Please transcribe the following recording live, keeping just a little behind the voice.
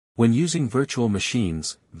When using virtual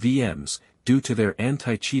machines, VMs, due to their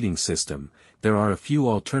anti-cheating system, there are a few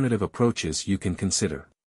alternative approaches you can consider.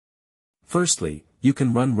 Firstly, you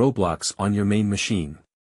can run Roblox on your main machine.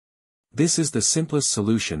 This is the simplest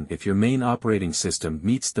solution if your main operating system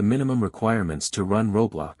meets the minimum requirements to run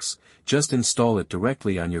Roblox. Just install it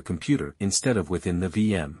directly on your computer instead of within the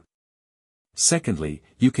VM. Secondly,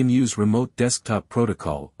 you can use Remote Desktop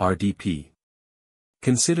Protocol (RDP).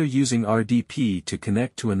 Consider using RDP to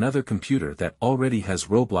connect to another computer that already has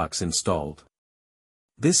Roblox installed.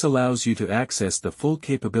 This allows you to access the full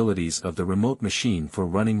capabilities of the remote machine for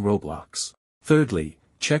running Roblox. Thirdly,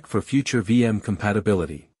 check for future VM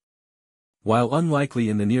compatibility. While unlikely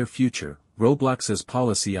in the near future, Roblox's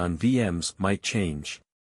policy on VMs might change.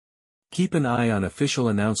 Keep an eye on official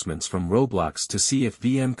announcements from Roblox to see if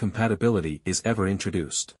VM compatibility is ever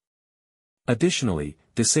introduced. Additionally,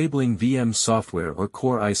 disabling VM software or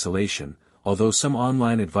core isolation, although some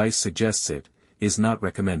online advice suggests it, is not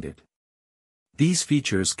recommended. These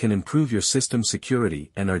features can improve your system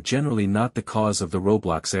security and are generally not the cause of the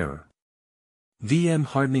Roblox error. VM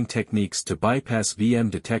hardening techniques to bypass VM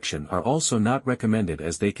detection are also not recommended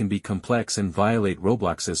as they can be complex and violate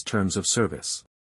Roblox's terms of service.